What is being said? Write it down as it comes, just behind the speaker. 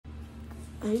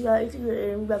Hey guys,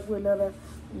 we're back with another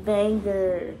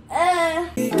banger. I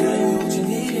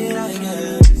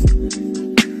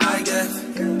guess,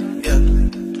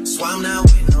 yeah. Swam now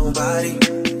with nobody,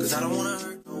 cause I don't wanna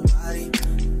hurt nobody.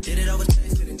 Did it over,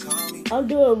 tasted and call me. I'm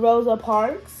doing Rosa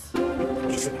Parks.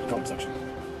 She's in the comment section.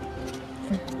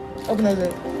 Open that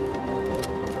up.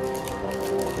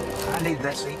 I needed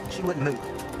that seat. She wouldn't move.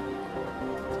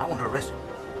 I want her arrested.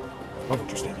 Why don't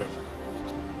you stand up?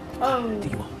 Do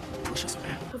you want to push us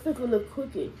around? I think we look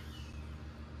crooked.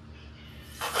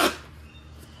 I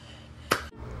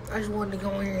just wanted to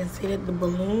go in here and say that the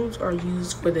balloons are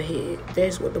used for the head.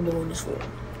 That's what the balloon is for.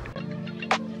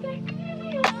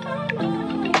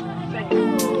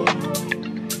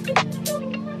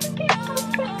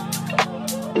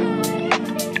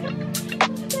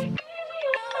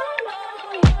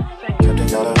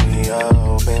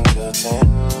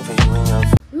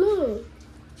 Look.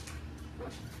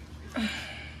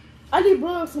 I need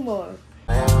blood some more.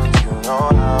 You know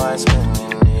how I spend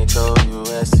in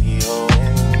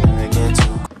H-O-U-S-T-O-N. I get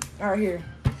too. Alright, here.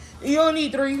 You don't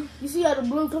need 3. You see how the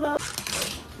blue come out?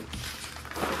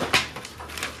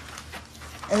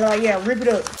 And yeah, rip it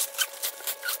up.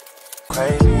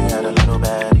 Crazy, had a little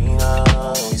bad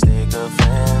enough. We stay good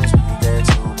friends, we get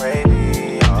too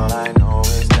crazy. All I know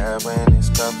is that when it's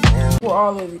cupping. For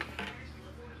all of it.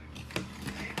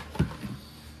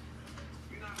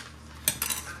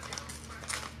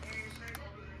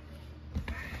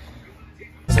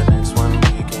 The next one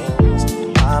begins.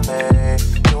 My babe,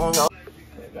 you know. I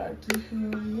got to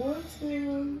him once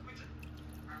him.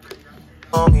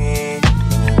 Me, you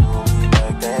knew me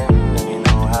back then, and you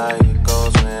know how it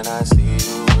goes when I see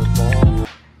you again.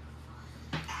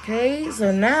 Okay,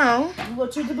 so now you go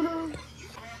to the balloon.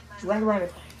 Right around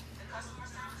it.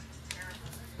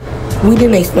 We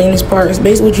didn't explain this part. So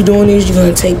basically what you're doing is you're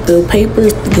gonna take the paper,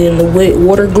 then the wet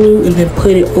water glue, and then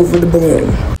put it over the balloon.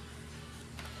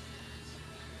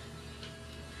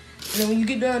 And then when you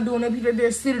get done doing that, people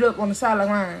there sit it up on the side like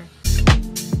mine.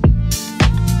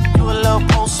 You a little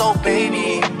post-so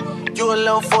baby, you a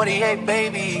little 48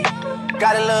 baby.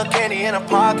 Got a little candy in her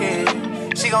pocket,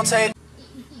 she gon' take.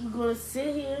 You're gonna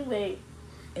sit here and wait.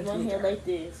 And one hand like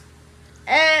this.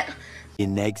 The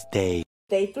next day.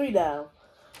 Day 3 down.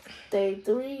 Day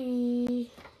 3.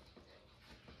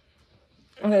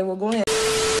 Okay, well go ahead.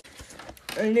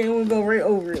 And then we'll go right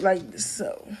over it like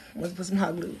so. Let's put some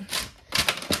hot glue.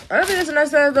 I think it's a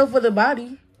nice size though for the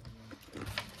body.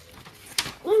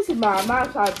 Let me see mine. Mine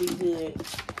try to be good.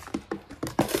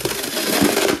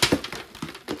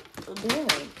 Oh, damn.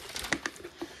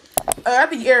 I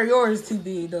think yours is too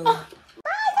big though. Mine are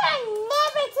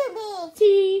never too big. T.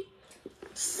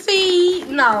 C.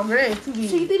 No, that is too big.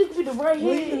 See, this could be the right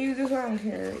Well, hand. you can use this, I don't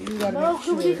care. You gotta No, make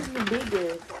sure. because this is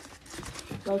bigger.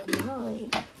 Like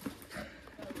behind.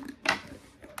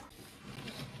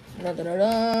 Da da da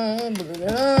da da da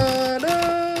da.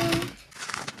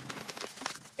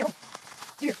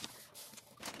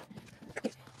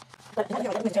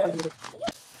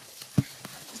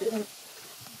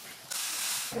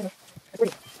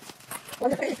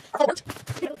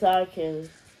 Sorry, Kelly.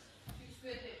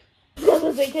 I was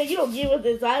gonna say, Kelly, you don't give us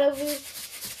inside of it.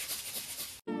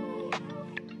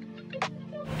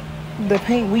 The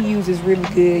paint we use is really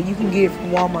good. You can get it from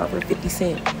Walmart for 50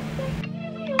 cents.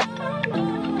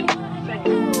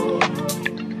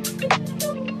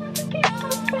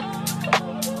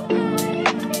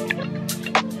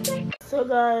 So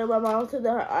guys, my mom said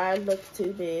that her eyes look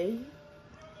too big.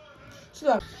 She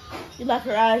like, you like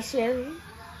her eyes, Sherry?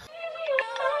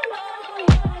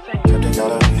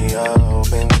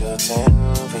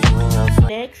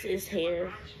 Next is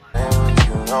hair.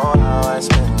 You know how I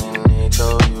spend in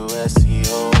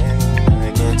H-O-U-S-T-O-N.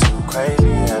 I get too crazy,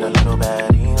 had a little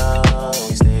bad enough.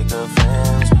 We stay good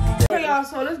friends. Okay, y'all,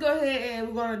 so let's go ahead and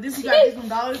we're gonna, we got this from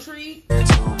Dollar Tree. Get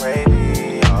too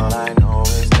crazy, all I know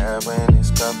is that when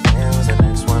it's cupping, the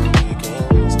next one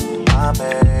begins. My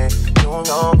babe, you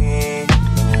know me, and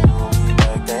you knew me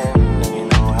back then, and you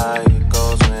know how it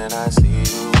goes when I see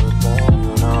you again.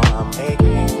 You know I'm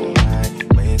making my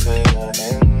way to your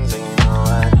ends, and you know I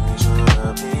need you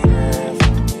to be there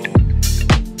for me.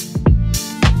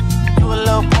 You a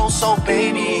little post-so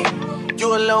baby, you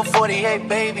a little 48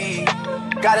 baby.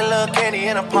 Got a little candy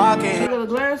in her pocket. The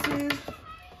glasses.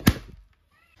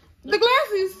 The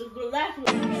glasses. The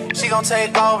glasses. She gon'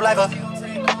 take off like a.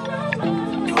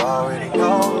 You already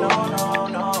know,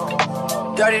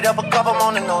 no. Dirtied up a cup, I'm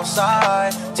on the north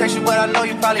side. Text you, but I know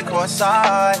you probably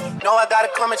cross-side. Know I gotta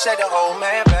come and check the whole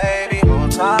man, baby.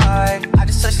 Hold tight. I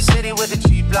just touched the city with the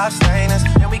G block stainers,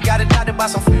 and we got adopted by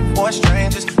some 5th Ward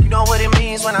strangers. You know what it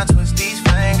means when I twist these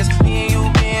fingers. Me and you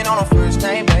being on a first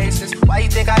name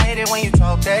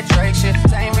that Drake shit.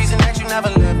 Same reason that you never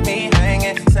left me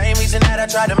hanging. Same reason that I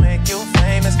tried to make you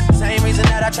famous. Same reason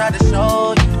that I tried to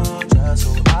show you just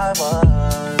who I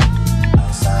was.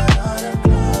 Outside of the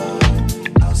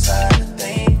club, outside of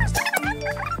things that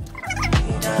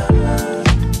we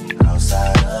done,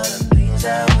 outside of the things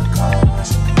that would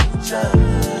cause you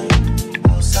judge.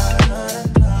 Outside of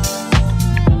the club,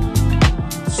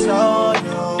 show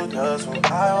you just who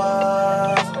I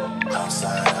was.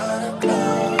 Outside of the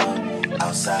club,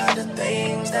 outside the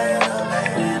things that a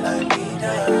man like me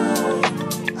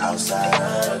does. Outside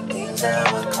of the things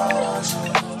that would cause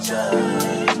you to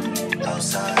judge.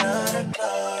 Outside of